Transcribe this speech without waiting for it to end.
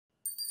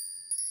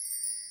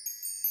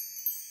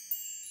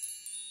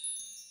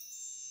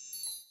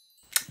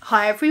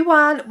Hi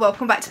everyone,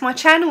 welcome back to my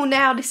channel.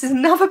 Now this is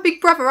another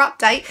Big Brother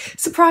update.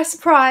 Surprise,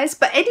 surprise.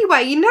 But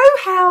anyway, you know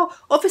how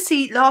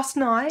obviously last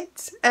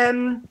night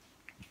it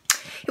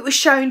was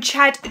shown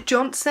Chad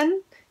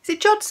Johnson. Is it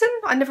Johnson?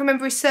 I never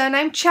remember his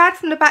surname. Chad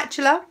from The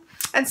Bachelor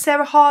and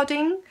Sarah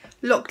Harding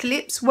locked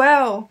lips.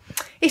 Well,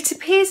 it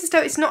appears as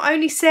though it's not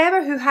only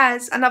Sarah who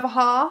has another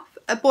half,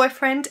 a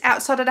boyfriend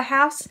outside of the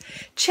house.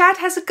 Chad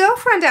has a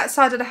girlfriend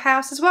outside of the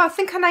house as well. I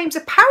think her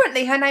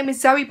name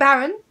is Zoe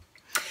Barron.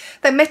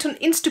 They met on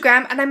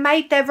Instagram and they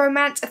made their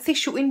romance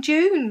official in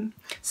June.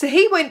 So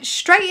he went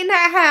straight in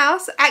that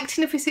house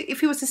acting if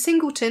he was a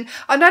singleton.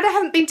 I know they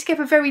haven't been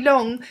together very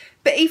long,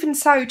 but even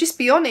so, just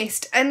be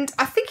honest. And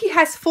I think he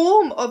has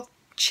form of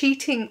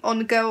cheating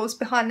on girls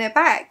behind their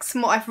backs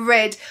from what I've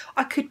read.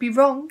 I could be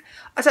wrong.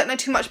 I don't know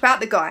too much about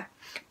the guy.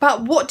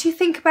 But what do you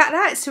think about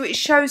that? So it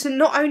shows that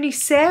not only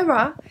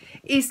Sarah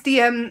is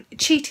the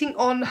cheating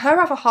on her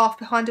other half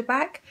behind her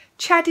back,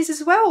 Chad is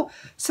as well.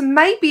 So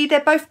maybe they're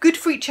both good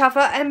for each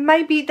other and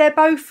maybe they're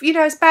both, you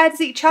know, as bad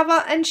as each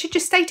other and should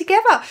just stay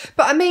together.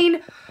 But I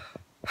mean,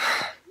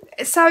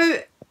 so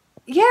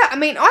yeah, I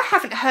mean, I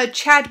haven't heard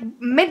Chad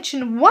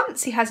mention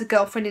once he has a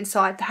girlfriend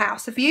inside the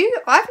house. Have you?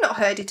 I've not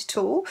heard it at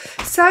all.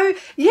 So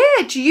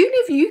yeah, do you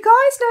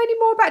guys know any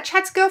more about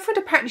Chad's girlfriend?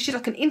 Apparently she's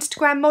like an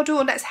Instagram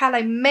model and that's how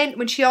they meant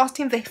when she asked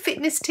him for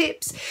fitness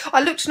tips.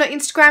 I looked on her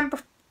Instagram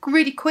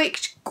really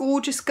quick.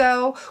 Gorgeous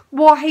girl.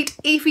 Why'd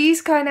if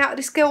he's going out with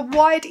this girl,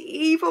 why'd he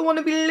even want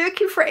to be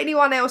looking for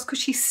anyone else? Because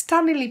she's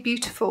stunningly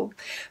beautiful.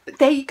 But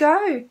there you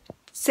go.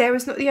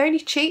 Sarah's not the only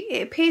cheat.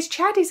 It appears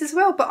Chad is as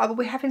well. But I will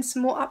be having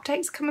some more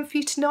updates coming for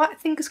you tonight.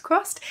 Fingers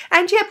crossed.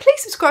 And yeah,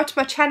 please subscribe to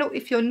my channel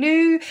if you're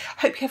new.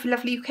 Hope you have a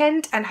lovely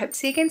weekend and hope to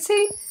see you again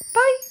soon.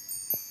 Bye.